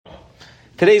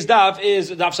Today's daf is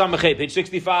Daf Samachet, page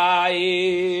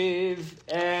 65.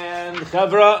 And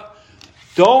Chavra,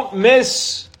 don't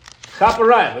miss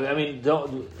Chaparayim. I mean,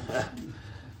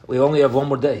 we only have one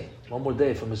more day from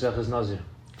Masechus Nazir.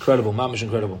 Incredible, mamish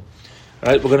incredible.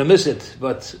 All right, we're going to miss it,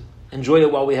 but enjoy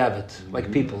it while we have it.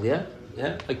 Like people, yeah?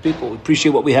 Yeah, like people. We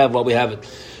appreciate what we have while we have it.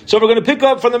 So we're going to pick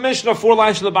up from the Mishnah, 4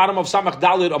 lines from the bottom of Samach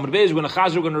Dalid Amud Beis. We're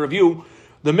going to review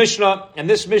the Mishnah, and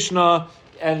this Mishnah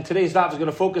and today's daf is going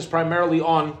to focus primarily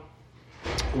on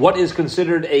what is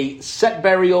considered a set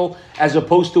burial as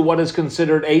opposed to what is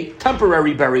considered a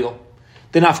temporary burial.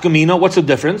 The nafkamina, what's the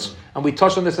difference? And we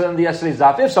touched on this in the yesterday's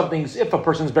daf. If a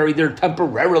person's buried there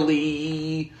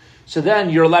temporarily, so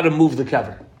then you're allowed to move the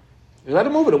kever. You're allowed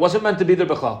to move it. It wasn't meant to be there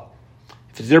b'chlal.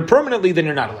 If it's there permanently, then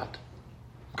you're not allowed.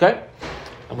 Okay?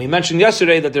 And we mentioned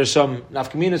yesterday that there's some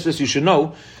nafkaminas. You should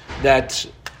know that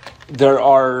there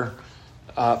are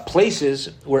places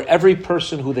where every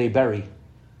person who they bury,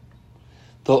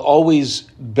 they'll always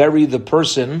bury the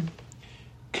person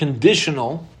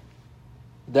conditional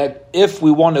that if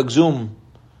we want to exhume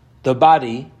the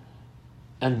body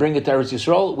and bring it to Eretz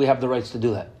Yisrael, we have the rights to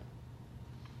do that.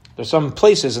 There's some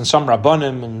places and some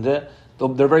rabbanim and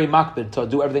they're very makbid to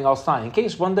do everything else fine. In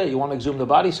case one day you want to exhume the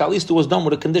body, so at least it was done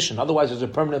with a condition. Otherwise, there's a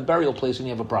permanent burial place and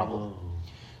you have a problem.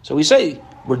 So we say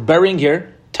we're burying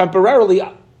here temporarily,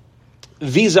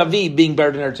 vis-a-vis being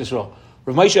buried in Eretz Yisrael.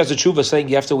 Rav Moshe has a tshuva saying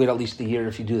you have to wait at least a year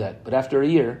if you do that. But after a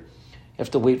year, you have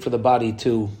to wait for the body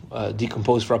to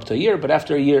decompose for up to a year. But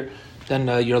after a year, then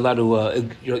you're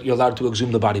allowed to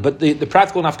exhume the body. But the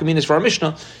practical nafkaminas for our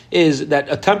Mishnah is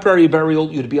that a temporary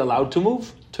burial you'd be allowed to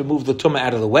move the tumah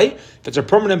out of the way. If it's a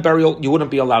permanent burial, you wouldn't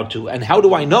be allowed to. And how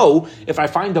do I know if I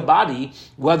find a body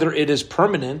whether it is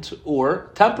permanent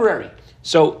or temporary?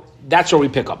 So that's where we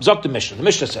pick up. Zok the Mishnah. The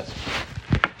Mishnah says,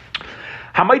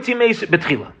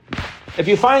 if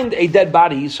you find a dead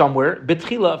body somewhere,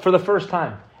 betchila, for the first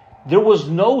time, there was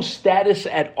no status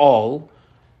at all.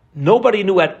 Nobody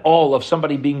knew at all of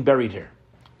somebody being buried here.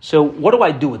 So what do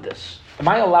I do with this? Am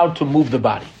I allowed to move the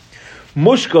body?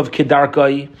 Mushkov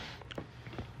kedarkai,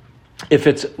 if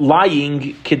it's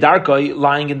lying, kedarkai,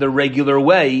 lying in the regular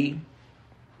way,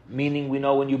 meaning we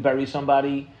know when you bury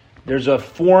somebody, there's a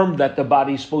form that the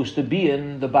body's supposed to be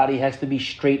in. The body has to be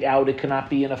straight out. It cannot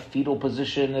be in a fetal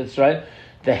position. That's right.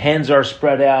 The hands are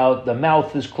spread out. The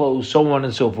mouth is closed, so on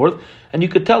and so forth. And you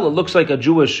could tell it looks like a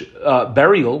Jewish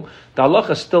burial. The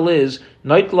halacha still is,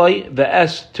 naitlai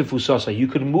ve'es tifusasa. You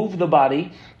could move the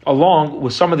body along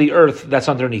with some of the earth that's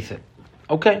underneath it.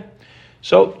 Okay?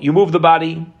 So you move the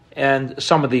body and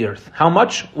some of the earth. How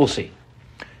much? We'll see.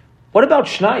 What about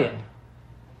shnayim?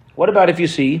 What about if you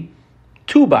see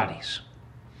two bodies?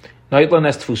 Naitlan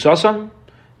es tfusasam,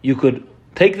 you could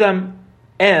take them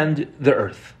and the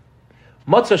earth.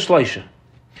 Matzah shleisha.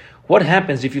 What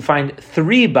happens if you find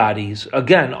three bodies,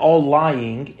 again, all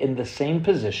lying in the same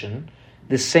position,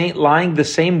 lying the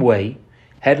same way,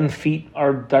 head and feet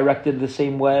are directed the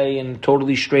same way and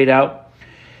totally straight out?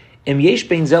 If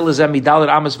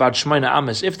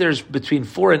there's between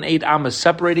 4 and 8 amas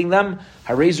separating them,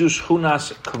 harezu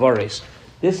shchunas kvares.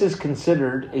 This is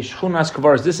considered a shchunas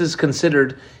kvares. This is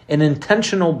considered an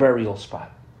intentional burial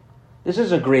spot. This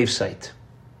is a grave site.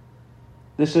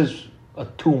 This is a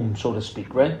tomb, so to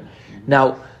speak, right?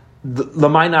 Now,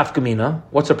 lamai nafkamina,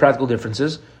 what's the practical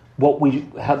differences? The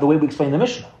way we explain the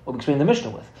Mishnah, what we explain the Mishnah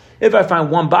with. If I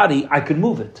find one body, I could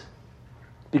move it.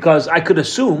 Because I could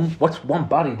assume, what's one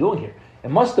body doing here? It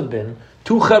must have been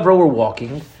two chevra were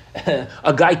walking,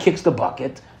 a guy kicks the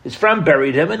bucket, his friend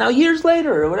buried him, and now years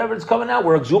later, or whatever it's coming out,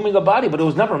 we're exhuming a body, but it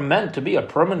was never meant to be a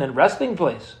permanent resting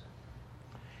place.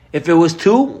 If it was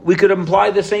two, we could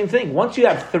imply the same thing. Once you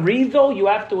have three, though, you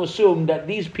have to assume that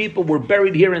these people were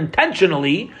buried here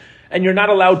intentionally, and you're not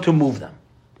allowed to move them.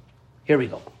 Here we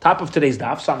go. Top of today's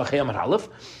daf, Samach Hayomi Nazir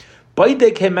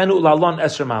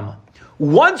Daf.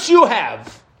 Once you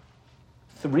have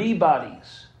three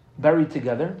bodies buried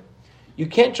together, you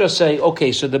can't just say,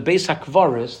 okay, so the Beis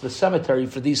HaKvaris, the cemetery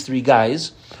for these three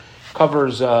guys,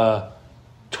 covers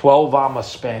 12 amas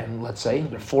span, let's say.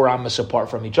 They're 4 amas apart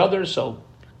from each other, so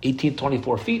 18,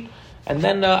 24 feet. And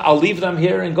then I'll leave them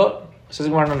here and go. It says,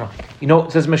 no.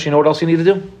 It says, Mishnah, you know what else you need to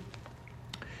do?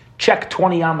 Check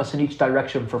 20 amas in each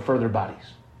direction for further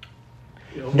bodies.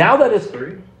 Now that it's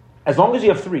 3, as long as you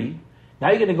have 3, now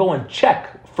you're going to go and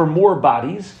check for more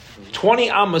bodies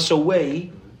 20 amas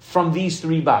away from these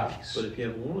 3 bodies. But if you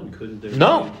have one, couldn't there?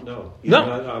 No,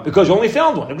 because you only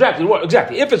found one.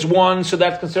 Exactly. If it's one, so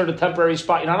that's considered a temporary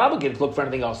spot. You're not obligated to look for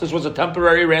anything else. This was a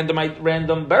temporary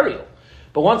random burial.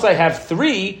 But once I have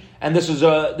 3, and this is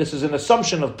an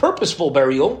assumption of purposeful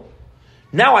burial,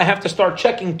 Now I have to start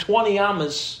checking 20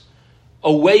 amas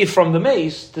away from the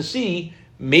mace to see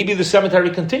maybe the cemetery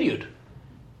continued.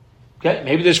 Okay,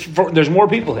 maybe there's more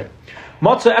people here. And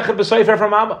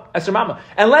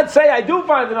let's say I do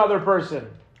find another person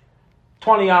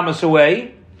 20 amas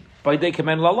away, so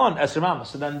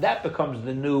then that becomes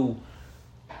the new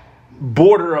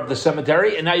border of the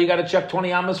cemetery, and now you got to check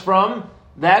 20 amas from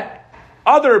that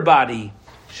other body.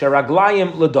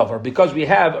 Sheraglayim ledavar, because we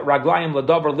have raglayim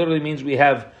ledavar, literally means we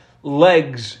have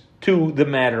legs to the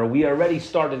matter. We already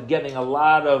started getting a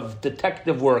lot of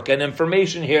detective work and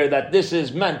information here that this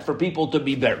is meant for people to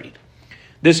be buried.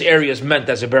 This area is meant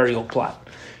as a burial plot.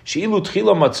 She'ilu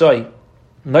tchila matzai,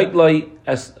 nightlay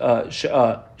as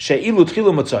she'ilu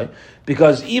tchila matzai,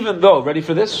 because even though, ready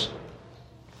for this?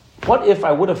 What if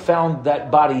I would have found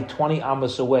that body 20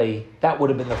 amas away? That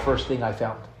would have been the first thing I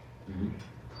found. Mm-hmm.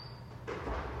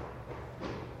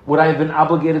 Would I have been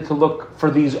obligated to look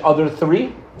for these other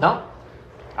three? No.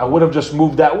 I would have just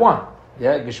moved that one.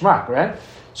 Yeah, gishmak, right?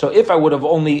 So if I would have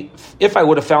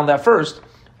found that first,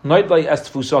 what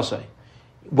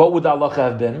would the halacha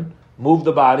have been? Move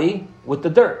the body with the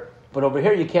dirt. But over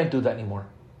here you can't do that anymore.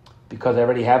 Because I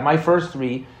already have my first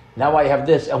three, now I have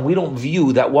this, and we don't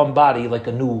view that one body like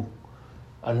a new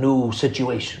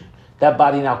situation. That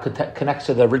body now connects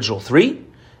to the original three,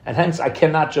 and hence I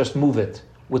cannot just move it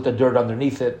with the dirt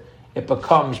underneath it. It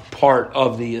becomes part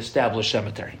of the established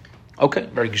cemetery. Okay,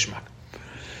 very gishmak.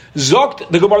 Zokt,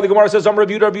 the Gemara says, Rav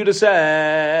Yehuda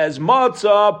says,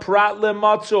 Matzah prat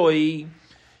lematzoi.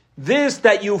 This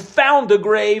that you found a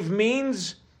grave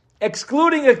means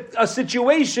excluding a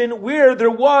situation where there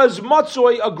was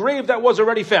matzoi, a grave that was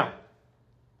already found.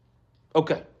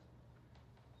 Okay.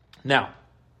 Now,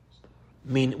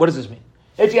 what does this mean?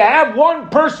 If you have one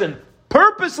person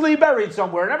purposely buried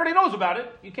somewhere and everybody knows about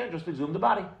it, you can't just exhume the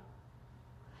body.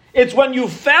 It's when you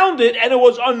found it and it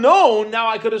was unknown, now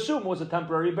I could assume it was a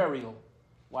temporary burial.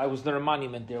 Why was there a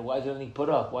monument there? Why isn't it put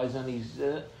up? Why isn't he...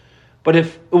 But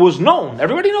if it was known,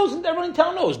 everybody knows, everyone in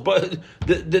town knows, but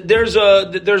there's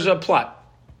a plot.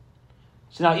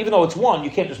 So now, even though it's one, you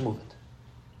can't just move it.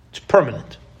 It's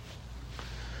permanent.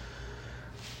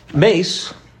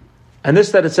 Mace, and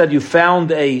this that it said you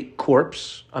found a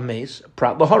corpse, a mace,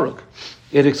 prat laharug.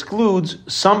 It excludes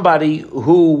somebody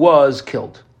who was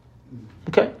killed.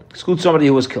 Okay, excludes somebody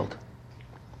who was killed.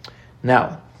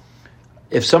 Now,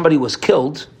 if somebody was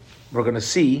killed, we're going to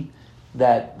see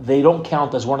that they don't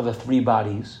count as one of the three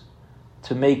bodies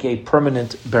to make a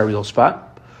permanent burial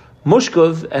spot.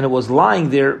 Mushkov, and it was lying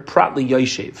there, pratli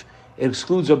yoshev. It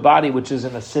excludes a body which is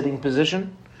in a sitting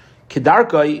position.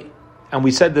 Kedarkai, and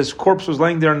we said this corpse was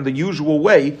laying there in the usual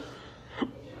way,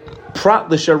 prat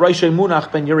l'sharayshei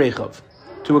munach ben yerechav,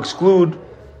 to exclude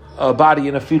a body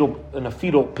in a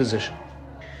fetal position.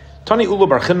 Tani Ula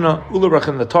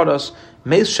Barchina taught us,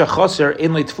 Meis Shachaser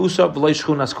in Leitfusa V'lei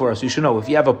Shchunas Koras. You should know, if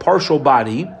you have a partial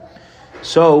body,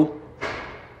 so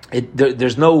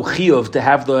there's no chiyuv to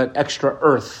have the extra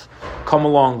earth come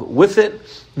along with it,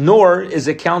 nor is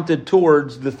it counted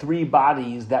towards the three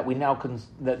bodies that we now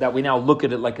that we now look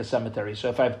at it like a cemetery. So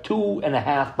if I have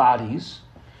 2.5 bodies,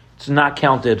 it's not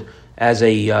counted as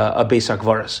a Beis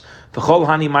HaKvaros. V'chol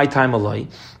hani my time aloi.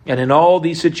 And in all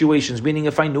these situations, meaning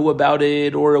if I knew about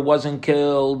it, or it wasn't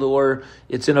killed, or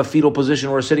it's in a fetal position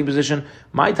or a sitting position,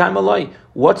 my time aloi.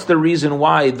 What's the reason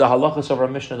why the halachas of our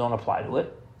Mishnah don't apply to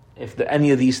it? If any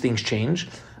of these things change,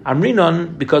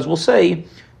 Amrinon, because we'll say,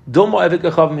 Dilma evik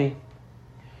echavmi.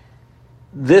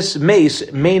 This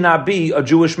mace may not be a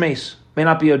Jewish mace, may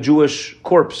not be a Jewish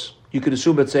corpse. You could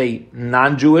assume it's a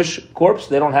non-Jewish corpse.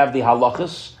 They don't have the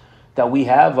halachas that we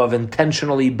have of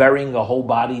intentionally burying a whole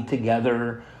body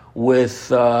together with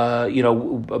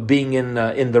being in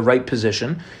the right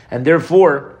position, and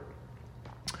therefore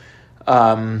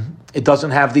it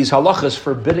doesn't have these halachas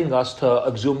forbidding us to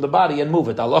exhume the body and move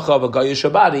it. The halacha of a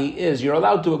gayish body is you're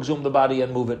allowed to exhume the body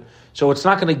and move it, so it's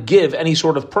not going to give any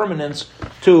sort of permanence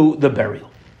to the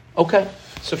burial. Okay.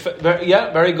 So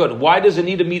yeah, very good. Why does it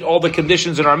need to meet all the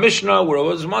conditions in our Mishnah where it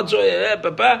was not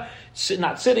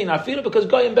sitting, not fetal? Because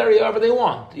goyim bury however they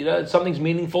want. You know, something's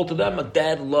meaningful to them. A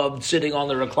dad loved sitting on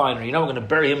the recliner. You know, we're going to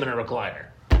bury him in a recliner,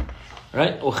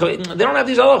 right? They don't have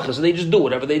these halachas, so they just do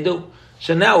whatever they do.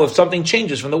 So now, if something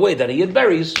changes from the way that he had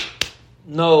buries,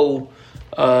 we don't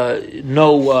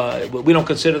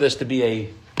consider this to be a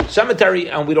cemetery,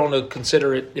 and we don't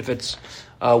consider it if it's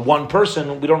one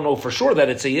person. We don't know for sure that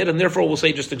it's a yid, and therefore we'll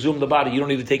say just exhume the body. You don't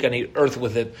need to take any earth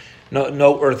with it.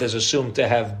 No earth is assumed to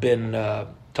have been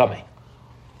tamei.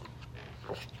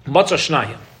 Matzah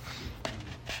shnayim.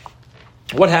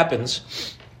 What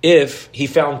happens if he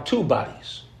found two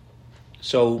bodies?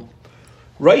 So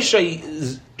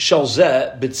Raishay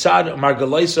shalzeh bitzad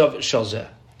margalaisav shalzeh.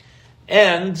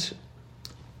 And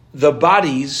the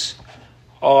bodies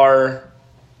are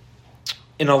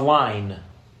in a line.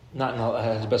 Not in a,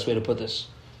 that's the best way to put this.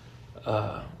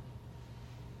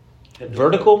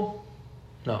 Vertical?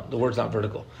 No, the word's not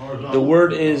vertical. Horizontal. The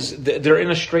word is, they're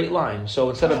in a straight line. So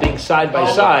instead of being side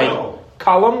by side,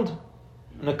 columned,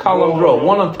 in a columned row,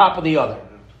 one on top of the other.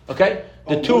 Okay?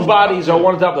 The two bodies are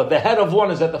one on top of the other. The head of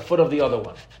one is at the foot of the other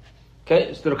one.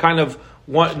 Okay? So they're kind of,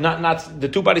 one. Not the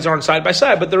two bodies aren't side by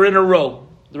side, but they're in a row.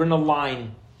 They're in a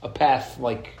line, a path,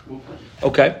 like.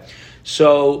 Okay?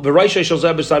 So, the Raisha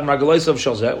Shalzeh beside Margalaisav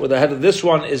Shalzeh, where the head of this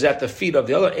one is at the feet of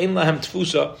the other, Ein Lahem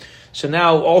Tfusa. So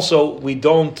now also we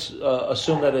don't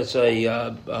assume that it's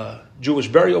a Jewish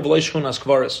burial, V'lei Shchunas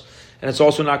Kvaris. And it's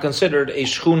also not considered a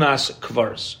Shchunas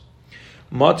Kvaris.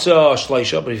 Matzah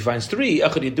Shleisha, but if he finds three,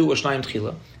 Echad Yidu Ashnayim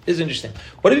Tchila. This is interesting.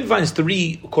 What if he finds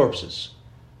three corpses?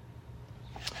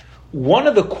 One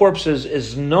of the corpses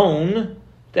is known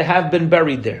to have been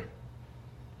buried there.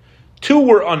 Two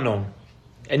were unknown.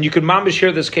 And you could mamish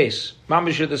hear this case.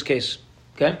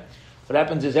 Okay? What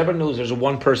happens is, everyone knows there's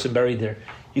one person buried there.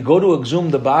 You go to exhume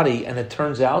the body, and it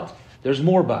turns out there's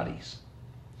more bodies.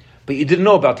 But you didn't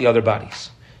know about the other bodies.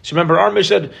 So remember, Armish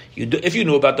said, if you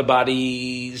knew about the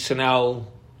body, so now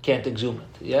can't exhume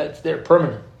it. Yeah, it's there,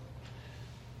 permanent.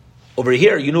 Over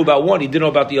here, you knew about one, you didn't know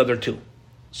about the other two.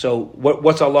 So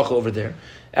what's halacha over there?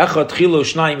 Echad chilu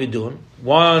shnayim yidun.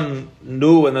 One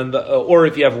knew, and then or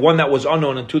if you have one that was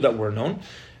unknown and two that were known.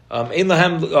 Ein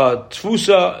lahem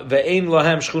tfusa ve'ein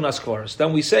lahem shchunas kvaris.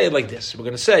 Then we say it like this. We're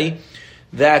going to say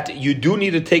that you do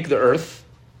need to take the earth.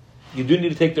 You do need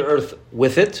to take the earth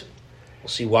with it. We'll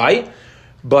see why.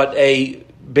 But a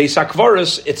beis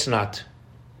hakvaris, it's not.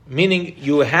 Meaning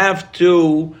you have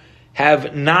to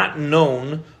have not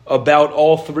known about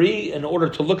all three in order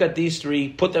to look at these three,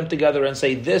 put them together and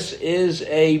say, this is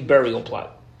a burial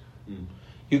plot.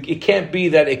 It can't be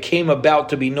that it came about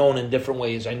to be known in different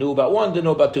ways. I knew about one, didn't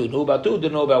know about two, knew about two,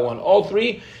 didn't know about one. All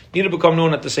three need to become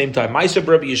known at the same time. Ma'aseh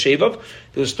Rabbi Yeshevav,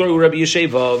 there's a story with Rabbi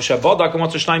Yeshevav, Shabodak, and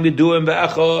what's the Shnayim Yeduim,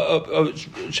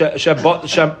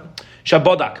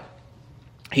 Shabodak.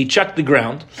 He checked the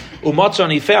ground, Umatzah,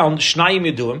 and he found Shnayim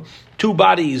Yeduim, two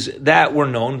bodies that were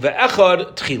known,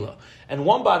 Ve'echad Tchila. And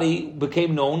one body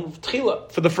became known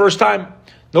Tchila for the first time.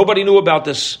 Nobody knew about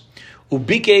this.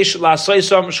 Ubikesh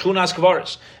la'saysam shchunas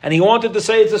kvaris. And he wanted to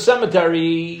say it's a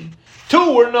cemetery.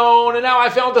 Two were known, and now I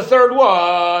found the third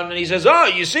one. And he says, oh,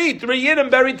 you see, three Yidden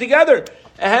buried together. It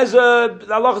has the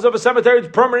halachas of a cemetery. It's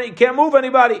permanent. You can't move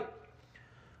anybody.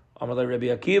 Amalei Rabbi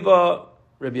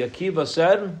Akiva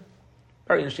said,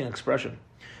 very interesting expression.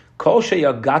 Kol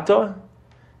sheyagata,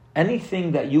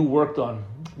 anything that you worked on,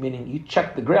 meaning you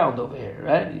checked the ground over here,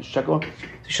 right? You check on,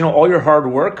 you know all your hard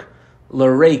work,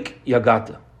 l'reik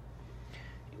yagata,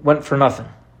 went for nothing.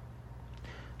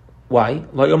 Why?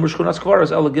 Because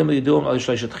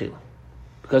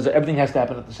everything has to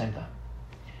happen at the same time.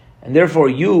 And therefore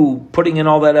you putting in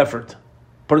all that effort,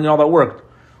 putting in all that work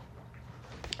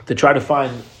to try to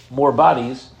find more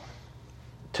bodies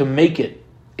to make it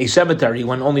a cemetery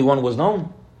when only one was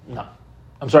known? No.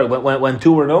 I'm sorry, when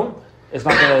two were known, it's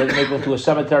not going to make it into a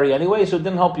cemetery anyway, so it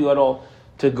didn't help you at all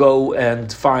to go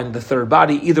and find the third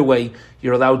body. Either way,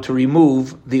 you're allowed to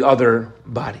remove the other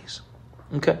bodies.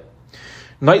 Okay.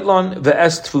 Naitlon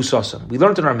ve'est tfusasim. We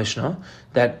learned in our Mishnah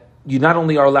that you not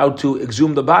only are allowed to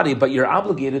exhume the body, but you're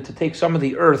obligated to take some of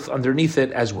the earth underneath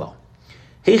it as well.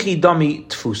 Heichi dami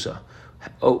tfusa.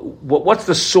 What's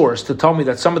the source to tell me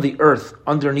that some of the earth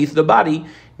underneath the body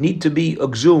need to be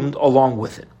exhumed along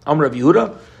with it? Amar Rav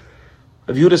Yehuda.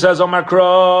 Rav Yehuda says, Amar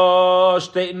Krosh,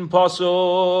 Teitin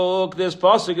Pasuk. This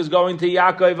Pasuk is going to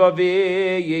Yaakov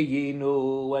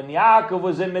Avinu. When Yaakov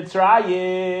was in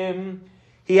Mitzrayim,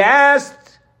 he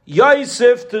asked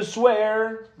Yosef to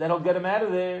swear that he'll get him out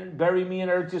of there, bury me in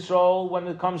Eretz Yisrael when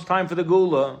it comes time for the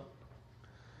Gula.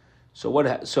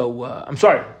 I'm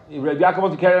sorry, Yaakov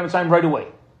wanted to carry him time right away.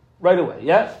 Right away,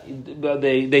 yeah?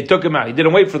 They took him out. He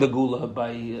didn't wait for the Gula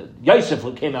by Yosef,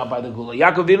 who came out by the Gula.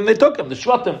 Yaakov even, they took him, the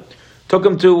Shvatim. Took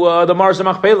him to the Mars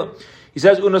Machpelah. He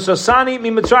says, Unasasani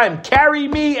mi Mitzrayim, carry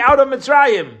me out of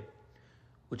Mitzrayim.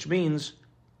 Which means,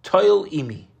 toil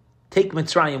imi, take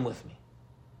Mitzrayim with me.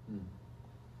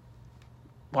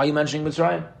 Why are you mentioning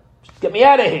Mitzrayim? Just get me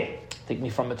out of here. Take me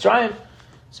from Mitzrayim.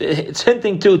 So it's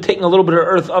hinting to taking a little bit of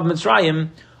earth of Mitzrayim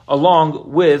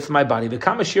along with my body.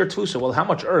 V'kama shir tfusa. Well, how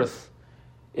much earth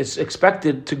is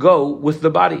expected to go with the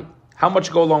body? How much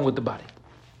go along with the body?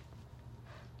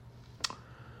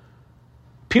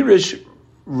 Pirish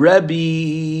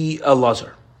Rabbi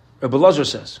Elazar. Rabbi Elazar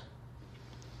says,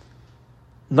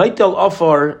 Naitel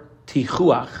afar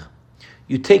tichuach.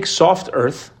 You take soft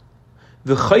earth,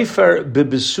 v'chayfer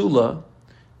bebesula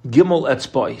gimel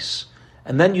etzbais,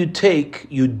 and then you dig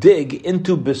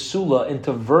into besula,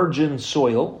 into virgin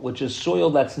soil, which is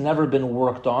soil that's never been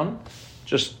worked on,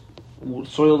 just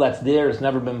soil that's there, it's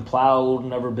never been plowed,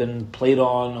 never been played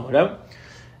on, or whatever.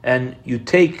 And you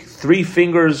take 3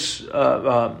 fingers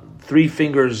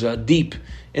deep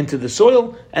into the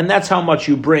soil, and that's how much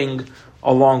you bring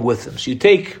along with them. So you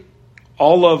take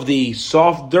all of the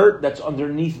soft dirt that's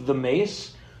underneath the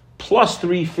mace, plus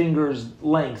 3 fingers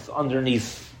length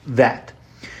underneath that.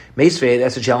 Meisvei,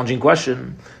 that's a challenging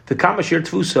question. The Kama Shir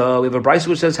Tfusa, we have a brisa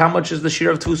which says how much is the Shir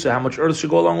of Tfusa, how much earth should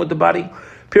go along with the body?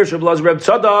 Pirsha Blaz Reb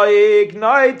Tzadok,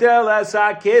 Noitel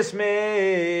Esa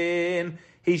Kismin.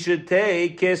 He should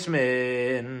take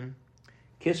Kismin.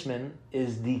 Kismin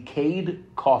is decayed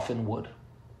coffin wood.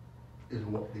 Is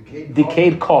what?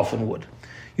 Decayed coffin wood.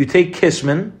 You take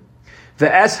Kismin, the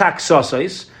Eshak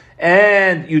Ksasais,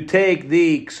 and you take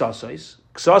the Ksasais.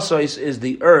 Ksasais is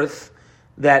the earth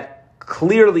that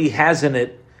clearly has in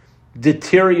it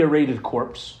deteriorated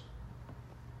corpse.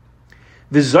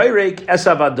 V'zayrek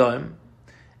esav adam,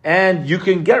 and you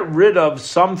can get rid of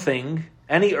something,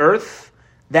 any earth,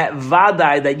 that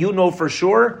vadai, that you know for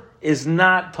sure, is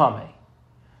not tameh.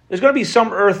 There's going to be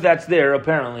some earth that's there,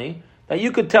 apparently, that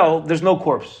you could tell there's no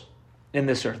corpse in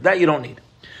this earth. That you don't need.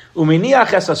 Uminiach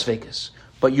esas svekis.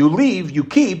 But you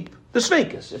keep the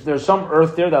svekis. If there's some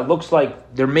earth there that looks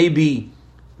like there may be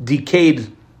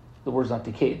decayed, the word's not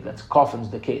decayed, that's coffin's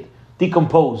decayed,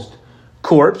 decomposed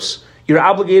corpse, you're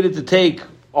obligated to take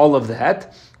all of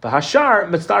that. V'hashar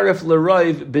mitzaref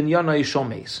l'roiv binyana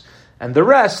yishomes, and the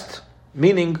rest,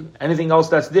 meaning anything else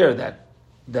that's there that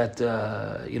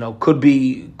could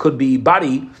be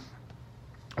body,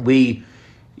 we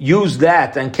use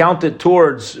that and count it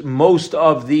towards most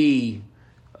of the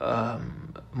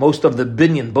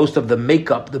binyan, most of the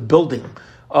makeup, the building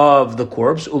of the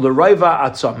corpse. Uleraiva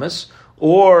atzamis,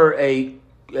 or a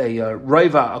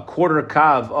raiva, a quarter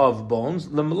kav of bones.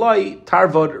 Lemlai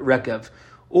tarvod rekev,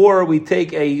 or we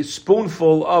take a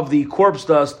spoonful of the corpse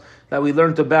dust that we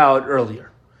learned about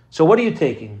earlier. So what are you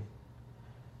taking?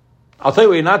 I'll tell you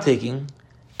what you're not taking.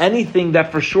 Anything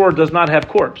that for sure does not have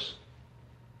corpse.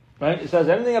 Right? It says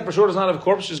anything that for sure does not have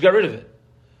corpse, just get rid of it.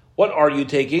 What are you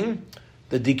taking?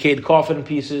 The decayed coffin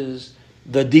pieces,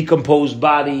 the decomposed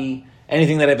body,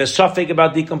 anything that have a suffix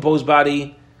about decomposed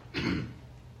body.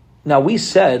 Now we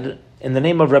said, in the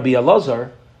name of Rabbi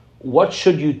Elazar, what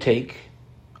should you take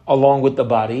along with the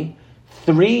body?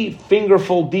 3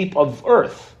 fingerful deep of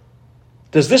earth.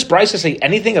 Does this brisa say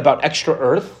anything about extra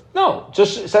earth? No, it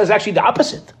says actually the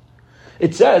opposite.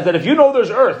 It says that if you know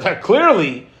there's earth that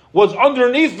clearly was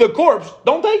underneath the corpse,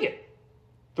 don't take it.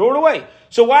 Throw it away.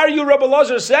 So why are you, Rabbi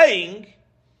Elazar, saying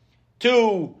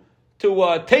to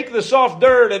take the soft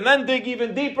dirt and then dig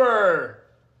even deeper?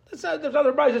 That's what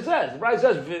the brisa says. The brisa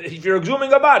says if you're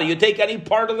exhuming a body, you take any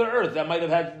part of the earth that might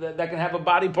have that can have a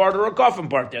body part or a coffin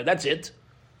part there. That's it.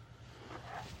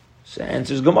 So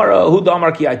answers Gemara, Hu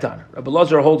Damar Ki Aitan. Rabbi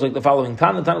Elazar holds like the following: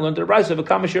 Tana learned the brisa of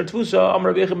Kamashir Tfusa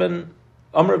Amr Yechon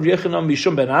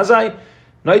Mishum Ben Azai.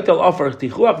 Noitel Afar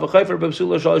Tichuach v'Chayfer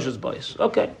Bebsula Shalishas Bais.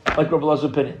 Okay, like Rabbi Elazar's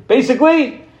opinion.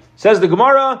 Basically, says the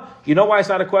Gemara, you know why it's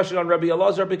not a question on Rabbi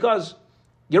Elazar? Because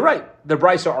you're right. The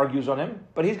Brisa argues on him,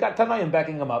 but he's got Tanayim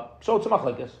backing him up. So it's a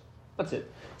machlekes. That's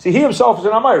it. See, he himself is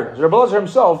an Amayr. Rabbi Elazar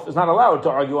himself is not allowed to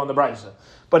argue on the Brisa.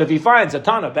 But if he finds a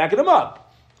Tana backing him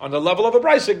up on the level of a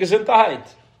Brisa, Gezin Tahait.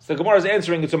 So the Gemara is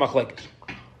answering it's a machlekes.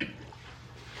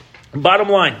 Bottom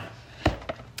line,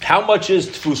 how much is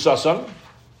Tfusasam?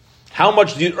 How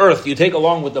much earth you take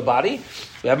along with the body?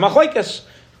 We have machlekes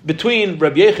between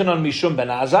Rabbi Yechanan Mishum Ben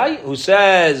Azai, who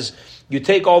says you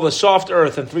take all the soft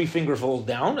earth and 3 fingerfuls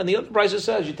down, and the other brisa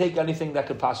says you take anything that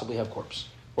could possibly have corpse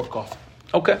or coffin.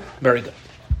 Okay, very good.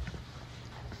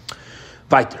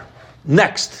 Weiter.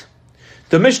 Next,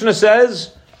 the Mishnah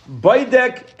says,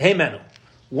 Baidek Heimenu.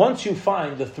 Once you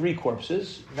find the 3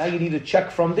 corpses, now you need to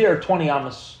check from there 20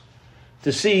 amas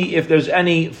to see if there's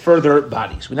any further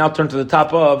bodies. We now turn to the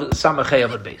top of Samachei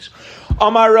Avad Beis.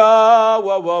 Amara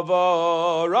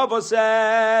Rava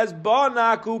says,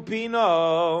 Bonaku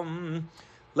Pino.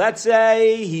 Let's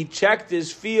say he checked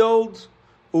his field,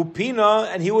 Upina,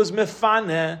 and he was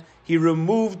mefane. He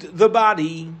removed the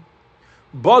body.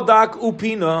 Bodak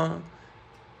Upina,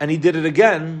 and he did it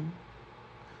again.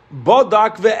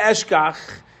 Bodak ve'eshkach,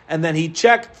 and then he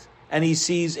checked and he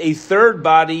sees a third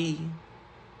body.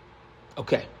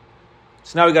 Okay,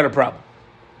 so now we got a problem.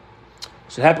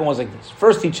 So what happened was like this.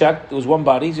 First he checked, there was one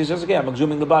body. He says, okay, I'm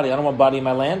exhuming the body. I don't want body in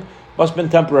my land. Must have been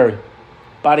temporary.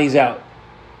 Body's out.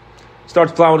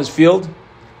 starts plowing his field,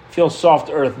 feels soft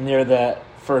earth near that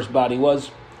first body was,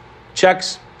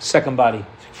 checks, second body.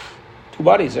 2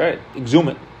 bodies, all right, exhume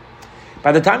it.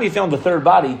 By the time he found the third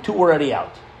body, 2 were already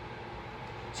out.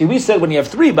 See, we said when you have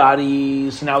 3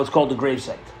 bodies, now it's called a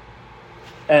gravesite.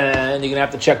 And you're going to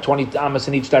have to check 20 amas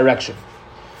in each direction.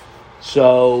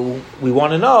 So we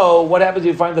want to know what happens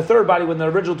if you find the third body when the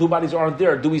original 2 bodies aren't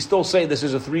there. Do we still say this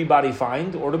is a 3-body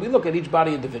find, or do we look at each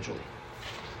body individually?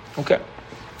 Okay.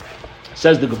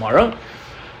 Says the Gemara.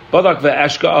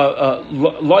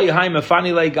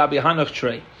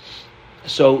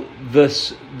 So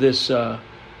this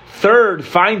third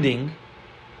finding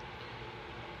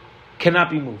cannot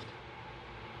be moved.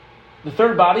 The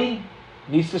third body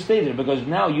needs to stay there because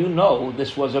now you know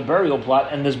this was a burial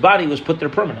plot and this body was put there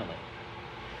permanently.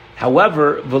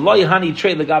 However, the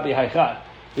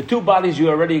 2 bodies you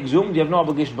already exhumed, you have no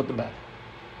obligation to put them back.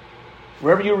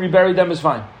 Wherever you rebury them is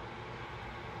fine.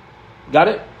 Got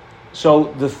it?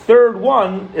 So the third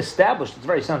one established, it's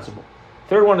very sensible.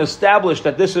 Third one established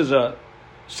that this is a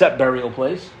set burial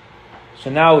place. So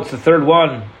now it's the third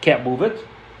one, can't move it.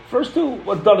 First 2,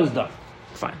 what's done is done.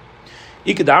 Fine.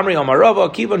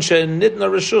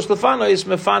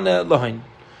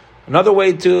 Another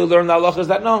way to learn the halacha is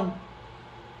that no.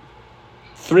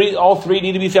 All 3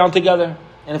 need to be found together.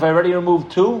 And if I already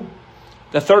removed 2,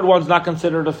 the third one's not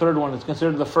considered a third one, it's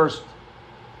considered the first.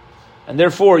 And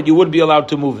therefore, you would be allowed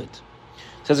to move it.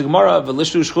 Says the Gemara,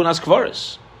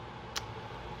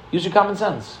 use your common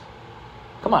sense.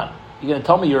 Come on. You're going to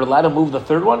tell me you're allowed to move the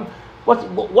third one?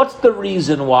 What's the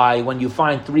reason why when you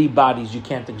find 3 bodies you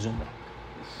can't exhume them?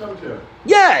 Cemetery.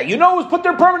 Yeah, you know it was put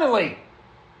there permanently.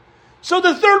 So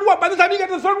the third one, by the time you get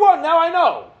to the third one, now I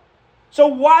know. So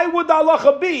why would the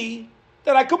halacha be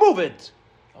that I could move it?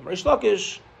 Amrish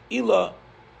Lakish, Ila,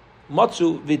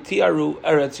 Matzu, Vitiaru,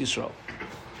 Eretz Yisrael.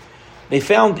 They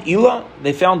found Ila,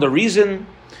 they found the reason,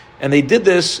 and they did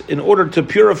this in order to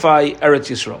purify Eretz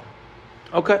Yisrael.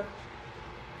 Okay.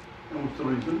 And what's the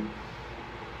reason?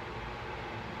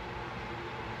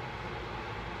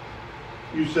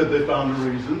 You said they found a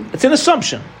reason. It's an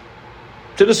assumption.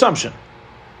 It's an assumption.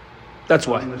 That's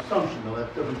why. An assumption, though.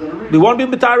 That's different than a reason. We want to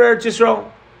be B'tar Eretz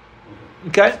Yisrael.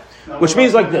 Okay? Now, Which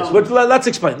means like this. Let's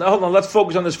explain. Now, hold on. Let's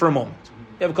focus on this for a moment.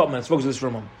 You have a couple minutes. Focus on this for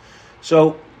a moment.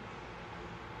 So,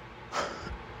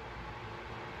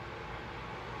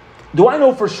 do I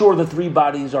know for sure the 3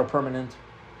 bodies are permanent?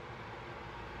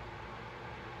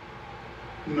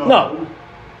 No.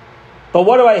 But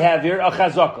what do I have here? A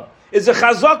chazaka. Is a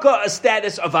chazaka a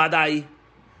status of adai?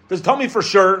 Does it tell me for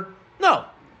sure? No.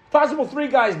 Possible 3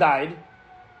 guys died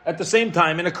at the same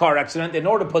time in a car accident in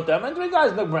order to put them, and 3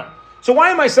 guys in the ground. So why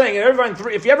am I saying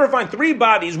if you ever find 3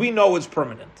 bodies, we know it's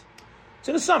permanent? It's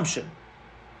an assumption.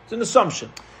 It's an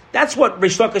assumption. That's what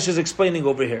Rish Lakish is explaining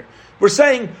over here. We're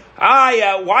saying,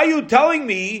 why are you telling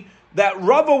me that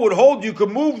Rava would hold you could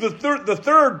move the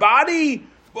third body?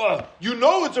 You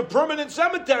know it's a permanent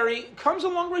cemetery. Comes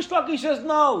along Rish Lakish says,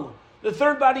 no. The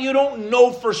third body, you don't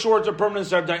know for sure it's a permanent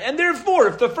cemetery. And therefore,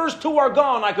 if the first 2 are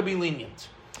gone, I could be lenient.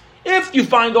 If you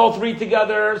find all 3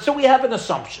 together, so we have an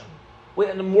assumption.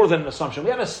 More than an assumption.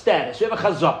 We have a status. We have a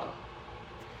chazaka.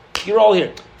 You're all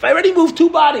here. If I already moved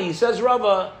 2 bodies, says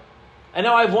Rava, and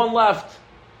now I have 1 left,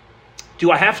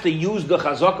 do I have to use the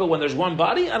chazaka when there's 1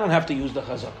 body? I don't have to use the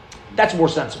chazaka. That's more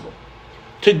sensible.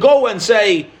 To go and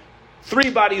say,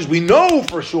 3 bodies, we know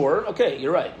for sure. Okay,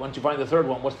 you're right. Once you find the third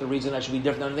one, what's the reason that should be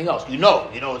different than anything else? You know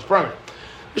it's permanent.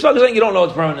 Just like saying you don't know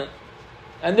it's permanent.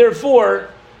 And therefore,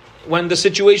 when the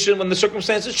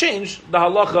circumstances change, the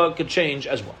halacha could change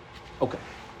as well. Okay.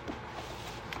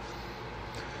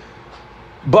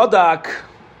 Badak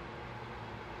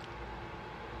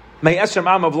may eser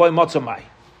ma'am of loy motzamai.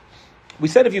 We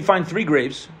said if you find 3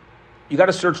 graves, you got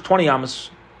to search 20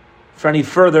 amas for any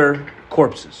further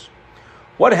corpses.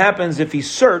 What happens if he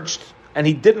searched and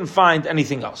he didn't find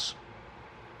anything else?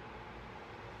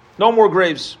 No more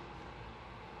graves.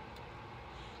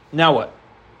 Now what?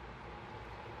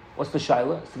 What's the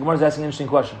shaila? The Gemara is asking an interesting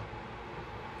question.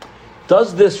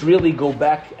 Does this really go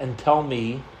back and tell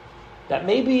me that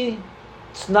maybe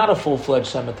it's not a full-fledged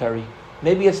cemetery?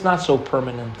 Maybe it's not so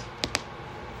permanent.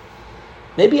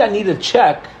 Maybe I need a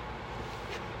check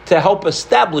to help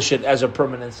establish it as a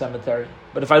permanent cemetery.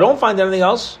 But if I don't find anything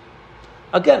else,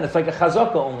 again, it's like a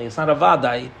chazaka only. It's not a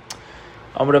vadai.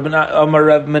 Amar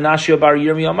Rav Menashe bar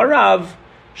Yirmi Amar Rav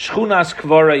Shchunas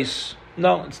Kvares.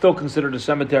 No, it's still considered a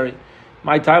cemetery.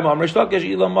 My time, Amar Shlakesh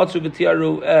Ilam Matzu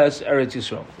V'Tiaru Es Eretz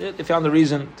Yisrael. They found the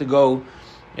reason to go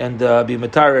and be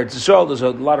Matar Eretz Yisrael. There's a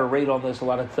lot of rate on this, a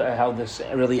lot of how this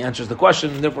really answers the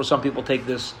question. And therefore, some people take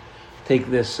this take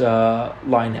this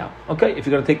line out. Okay, if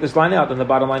you're going to take this line out, then the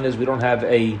bottom line is we don't have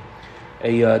a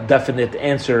definite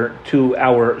answer to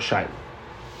our shaila.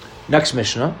 Next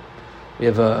Mishnah, we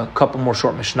have a couple more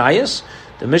short Mishnayos.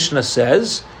 The Mishnah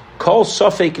says, Kol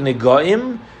sofek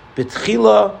negaim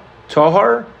b'tchila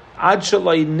tahar ad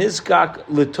shalai nizgak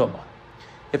lituma.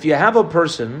 If you have a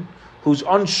person who's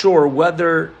unsure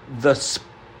whether the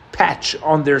patch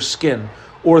on their skin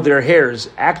or their hairs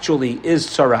actually is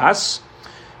tzaras,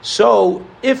 so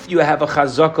if you have a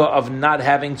chazaka of not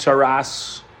having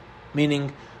tzaras,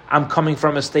 meaning I'm coming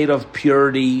from a state of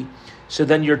purity, so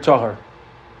then you're tahar.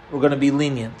 We're going to be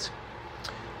lenient.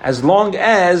 As long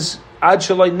as as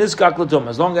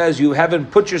long as you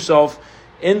haven't put yourself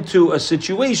into a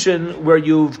situation where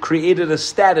you've created a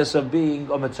status of being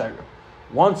a Metzira.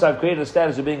 Once I've created a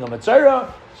status of being a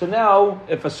Metzira, so now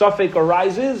if a suffix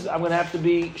arises, I'm going to have to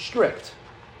be strict.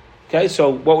 Okay, so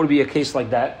what would be a case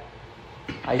like that?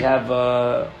 I have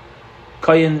a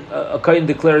Kayin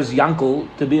declares Yankel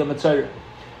to be a Metzira.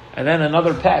 And then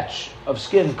another patch of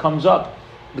skin comes up.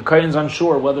 The Kayin's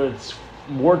unsure whether it's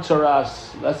more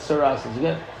tzaras, less tzaras.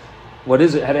 Again, what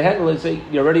is it? How to handle it? Say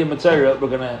you're already a Metzira, we're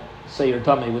going to say your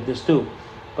tummy with this too.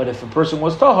 But if a person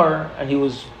was tahar and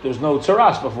there's no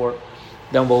tzaras before,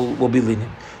 then we'll be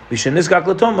lenient. Because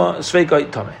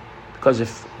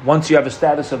if once you have a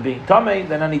status of being tamei,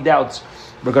 then any doubts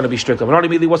we're going to be strict. But not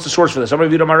immediately. What's the source for this? To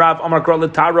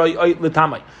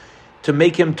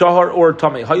make him tahar or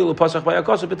tamei.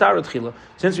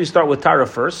 Since we start with tara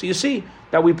first, so you see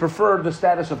that we prefer the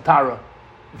status of tara.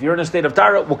 If you're in a state of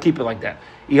tara, we'll keep it like that.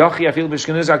 If you always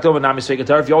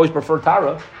prefer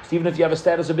tara, so even if you have a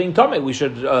status of being tamei, we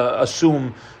should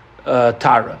assume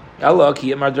tara.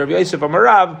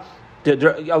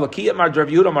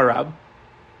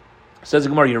 Says the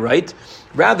Gemara, you're right.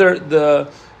 Rather, the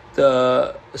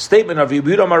statement of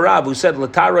Yehuda Marav, who said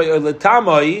l'tara or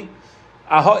l'tamai,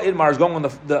 Aha Idmar is going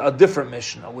on a different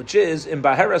Mishnah, which is in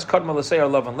Baheres Kadma L'Seir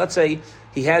Lavan. Let's say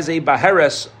he has a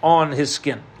Baheres on his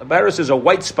skin. A Baheres is a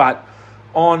white spot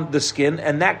on the skin,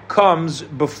 and that comes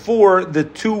before the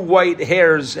two white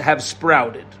hairs have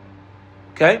sprouted.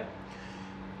 Okay?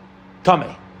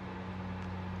 Tamei.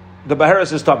 The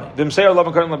Baheres is Tamei. V'Mseir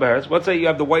Lavan Kadma Baheres. Let's say you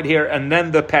have the white hair and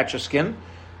then the patch of skin.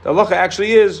 The halacha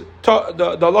actually is the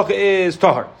halacha is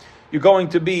tahar. You're going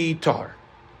to be tahar.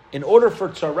 In order for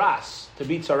tzaras to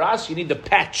be tzaras, you need the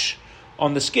patch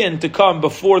on the skin to come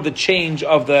before the change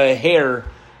of the hair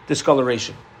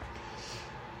discoloration.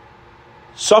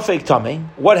 Safek tamei.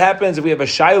 What happens if we have a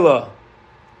shaila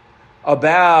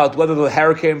about whether the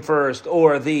hair came first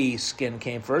or the skin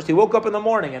came first? He woke up in the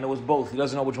morning and it was both. He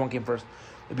doesn't know which one came first.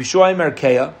 Rabbi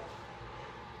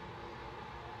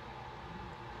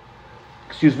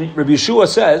Yeshua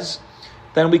says,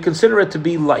 then we consider it to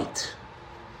be light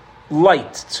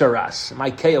tzaras.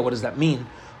 My kaya, what does that mean?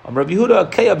 Rabbi Yehuda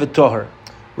kaya v'tohar.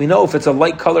 We know if it's a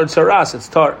light colored tzaras, it's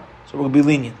tar. So we're going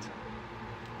to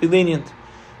be lenient.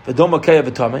 V'doma kaya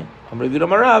v'tamei. Rabbi Yehuda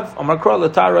marav. Amar kra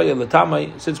l'tara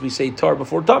l'tamei. Since we say tar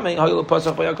before tamei, hayil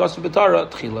pasach v'yakas v'tara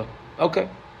tchila. Okay.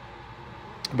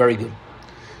 Very good.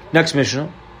 Next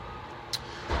Mishnah.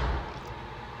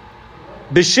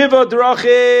 B'shiva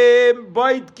drachim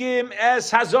baitkim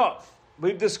es hazav.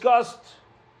 We've discussed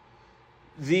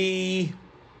the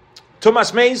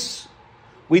Tumas Meis,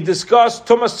 we discussed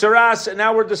Tumas Tzaras, and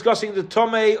now we're discussing the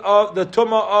Tumah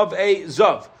of a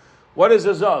Zav. What is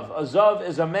a Zav? A Zav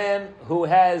is a man who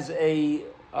has a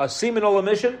seminal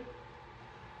emission,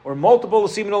 or multiple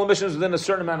seminal emissions within a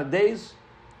certain amount of days,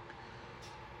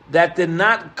 that did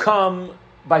not come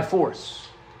by force.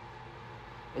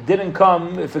 It didn't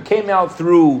come, if it came out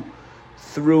through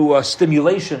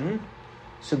stimulation,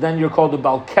 so then you're called a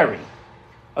Balkari.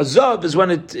 A zav is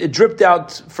when it dripped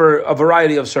out for a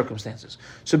variety of circumstances.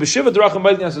 So b'shiva drachim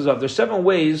b'yidnas zav. There's 7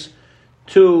 ways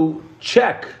to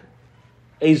check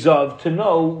a zav to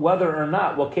know whether or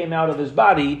not what came out of his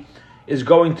body is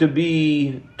going to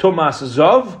be tumas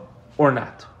zav or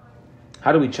not.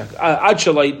 How do we check? Ad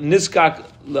shalai niskak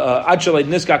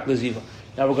leziva.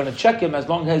 Now we're going to check him as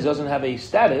long as he doesn't have a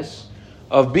status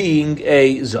of being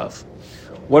a zav.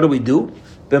 What do we do?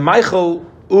 B'meichel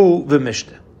u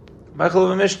v'mishte.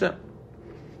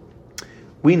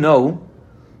 We know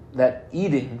that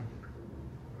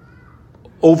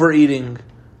overeating,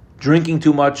 drinking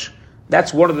too much,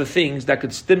 that's one of the things that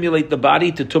could stimulate the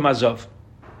body to tumazov.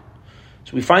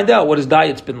 So we find out what his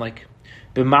diet's been like.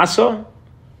 B'masa,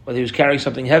 whether he was carrying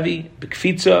something heavy.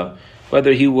 B'kfitza,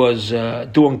 whether he was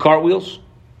doing cartwheels,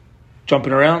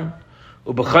 jumping around.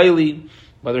 U'b'chayli,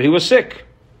 whether he was sick.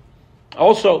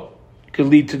 Also could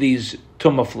lead to these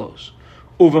tumah flows.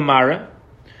 Uvamara,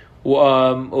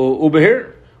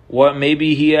 ubehir, What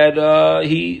maybe he had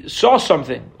he saw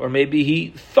something, or maybe he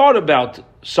thought about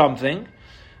something,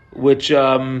 which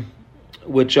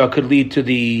could lead to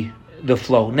the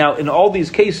flow. Now, in all these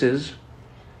cases,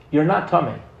 you're not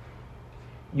tummy.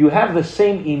 You have the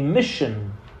same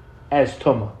emission as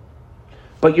tuma,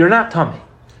 but you're not tummy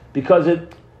because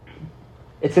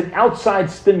it's an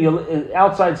outside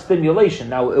stimulation.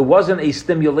 Now, it wasn't a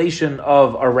stimulation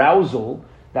of arousal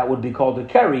that would be called a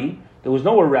keri. There was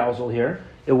no arousal here.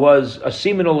 It was a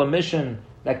seminal emission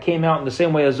that came out in the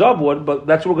same way as zav would, but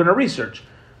that's what we're going to research.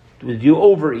 Did you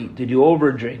overeat? Did you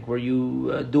overdrink? Were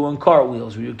you doing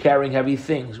cartwheels? Were you carrying heavy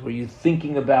things? Were you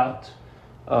thinking about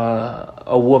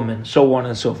a woman? So on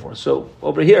and so forth. So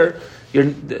over here, you're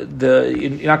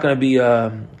not going to be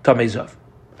tamei zav,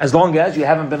 as long as you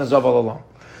haven't been a zav all along.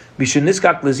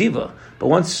 Misheniskak leziva. But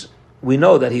once we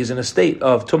know that he's in a state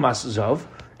of tumas zav,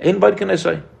 ein bad can I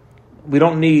say? We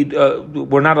don't need.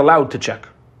 We're not allowed to check.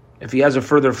 If he has a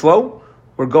further flow,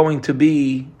 we're going to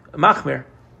be machmir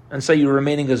and say you're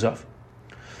remaining azav.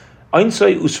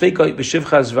 Einsay usfeikai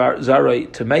b'shivcha zaray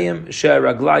temeim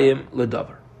she'raglayim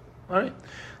ledavar. All right.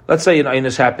 Let's say an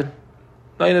einus happened.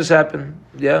 Einus happened.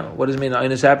 Yeah. What does it mean?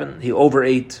 Einus happened. He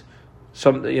overate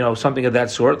something of that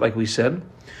sort, like we said.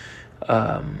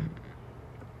 V'shivcha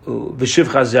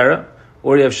zera,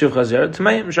 or you have shivcha zera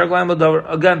temeim she'raglayim ledavar.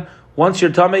 Again, once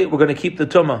you're tummy, we're going to keep the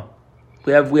tumah.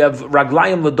 We have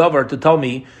raglayim ledavar to tell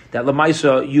me that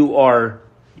lemaisa you are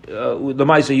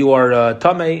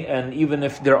tamei, and even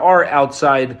if there are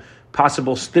outside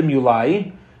possible stimuli,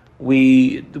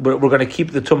 we're going to keep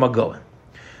the tumah going.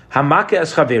 Hamake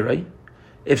es chaverei,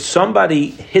 if somebody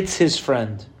hits his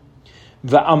friend,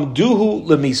 va'amduhu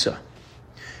lemisa,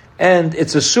 and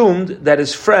it's assumed that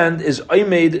his friend is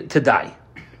oimed to die,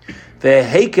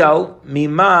 ve'hekel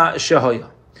mima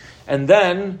shehoya, and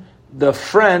then the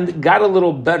friend got a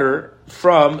little better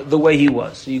from the way he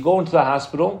was. So you go into the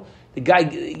hospital, the guy,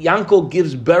 Yankel,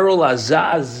 gives Beryl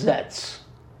azazetz,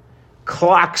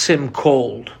 clocks him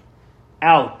cold,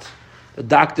 out. The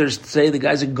doctors say the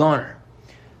guy's a goner.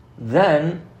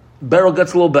 Then Beryl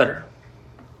gets a little better.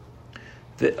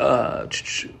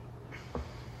 La'achar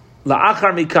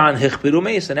mikan hichpiru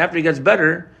meis, and after he gets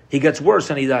better, he gets worse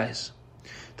and he dies.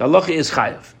 The halacha is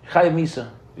chayav misa.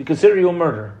 We consider you a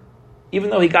murderer, even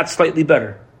though he got slightly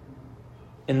better.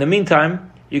 In the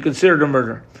meantime, you consider it a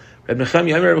murder. Reb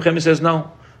Nechemia says,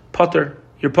 no, potter.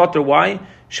 You're potter. Why?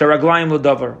 Sharaglayim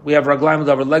l'davar. We have raglayim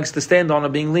l'davar, legs to stand on, are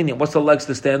being lenient. What's the legs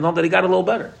to stand on? That he got a little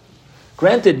better.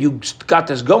 Granted, you got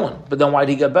this going, but then why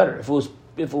did he get better? If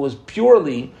it was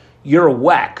purely your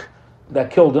whack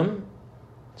that killed him,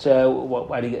 so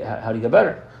how did he get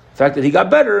better? The fact that he got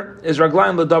better is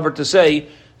raglayim l'davar to say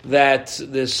that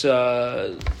this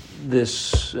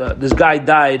guy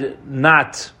died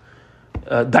not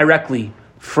directly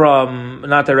from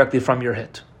your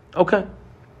hit. Okay.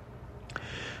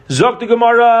 Zok the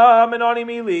Gemara Menani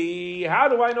Mili. How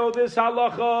do I know this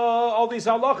halacha? All these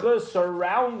halachas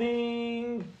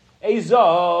surrounding a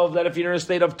zav, that if you're in a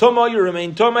state of tumah, you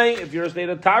remain tumah. If you're in a state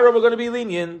of tara, we're going to be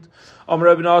lenient.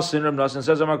 Rabbi Nassim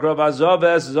says,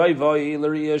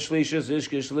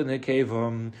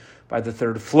 by the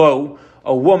third flow,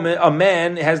 a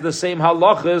man has the same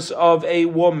halachas of a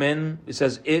woman. It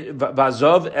says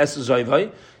vazav es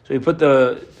zayvai. So he put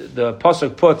the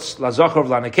pasuk puts lazachar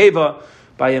v'lanekeva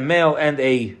by a male and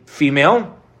a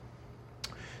female.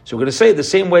 So we're going to say the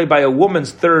same way by a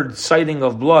woman's third sighting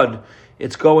of blood,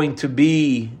 it's going to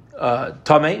be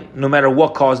tamei, no matter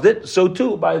what caused it. So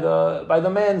too by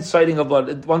the man's sighting of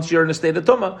blood, once you're in a state of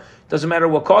tumah, doesn't matter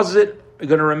what causes it, you're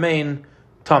going to remain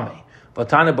tamei. But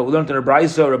we learned in a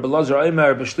brayso, Rabbi Lazar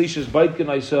Omer, B'shlishis Baitkin,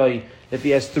 I say, if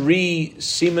he has 3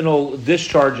 seminal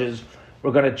discharges,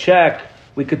 we're going to check.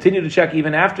 We continue to check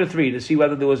even after 3 to see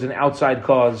whether there was an outside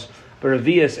cause. But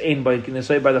Revius Ein Baitkin, I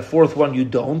say by the 4th one you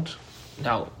don't.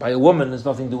 Now, by a woman, there's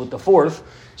nothing to do with the 4th.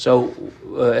 So,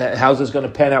 how's this going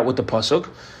to pan out with the pasuk?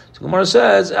 So Gemara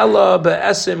says, Ella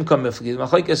be'esim kamifli.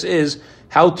 Machlekes is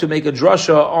how to make a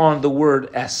drasha on the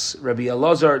word es. Rabbi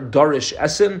Elazar darish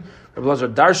esin. Rabbi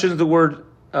Elazar darshins the word,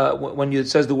 when it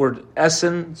says the word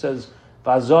esin, it says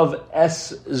vazav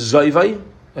es zayvai,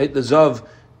 right? The zav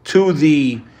to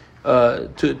the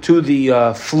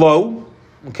flow.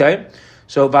 Okay,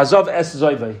 so vazav es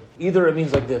zayvai. Either it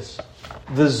means like this: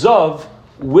 the zav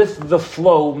with the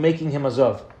flow making him a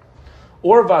zav,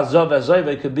 or vazav es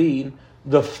zayvai could be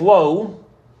the flow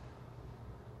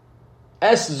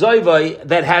es zayvai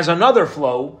that has another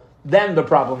flow. Then the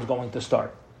problem is going to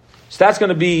start. So that's going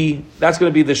to be the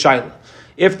shaila.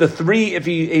 If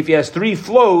he has 3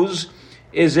 flows,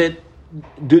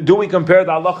 do we compare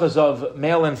the halachas of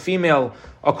male and female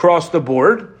across the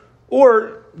board,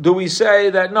 Or do we say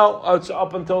that no, it's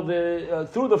up until the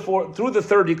through the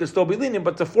third you can still be lenient,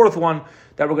 but the fourth one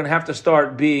that we're going to have to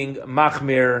start being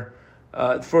machmir,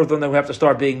 fourth one that we have to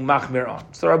start being machmir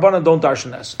on. So Rabbanan don't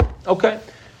darshan this. Okay,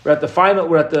 we're at the final.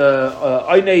 We're at the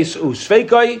Eines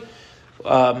Usveikai.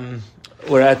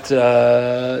 We're at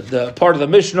the part of the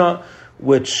Mishnah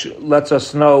which lets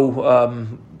us know,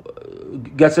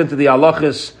 gets into the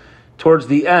halachas towards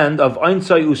the end of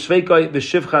Einsai Usveikai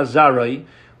v'shivcha zarai,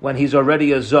 when he's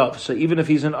already a zav. So even if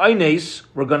he's an Eines,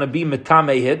 we're going to be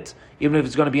metamehit, even if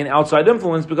it's going to be an outside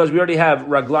influence, because we already have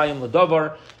raglayim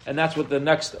l'davar, and that's what the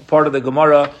next part of the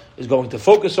Gemara is going to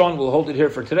focus on. We'll hold it here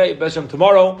for today. Beshem,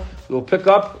 tomorrow we'll pick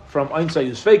up from Einsai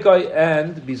Usveikai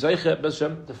and Bizayche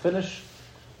Beshem to finish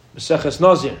Maseches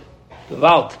Nazir.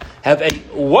 Have a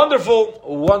wonderful,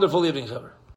 wonderful evening, Chaver.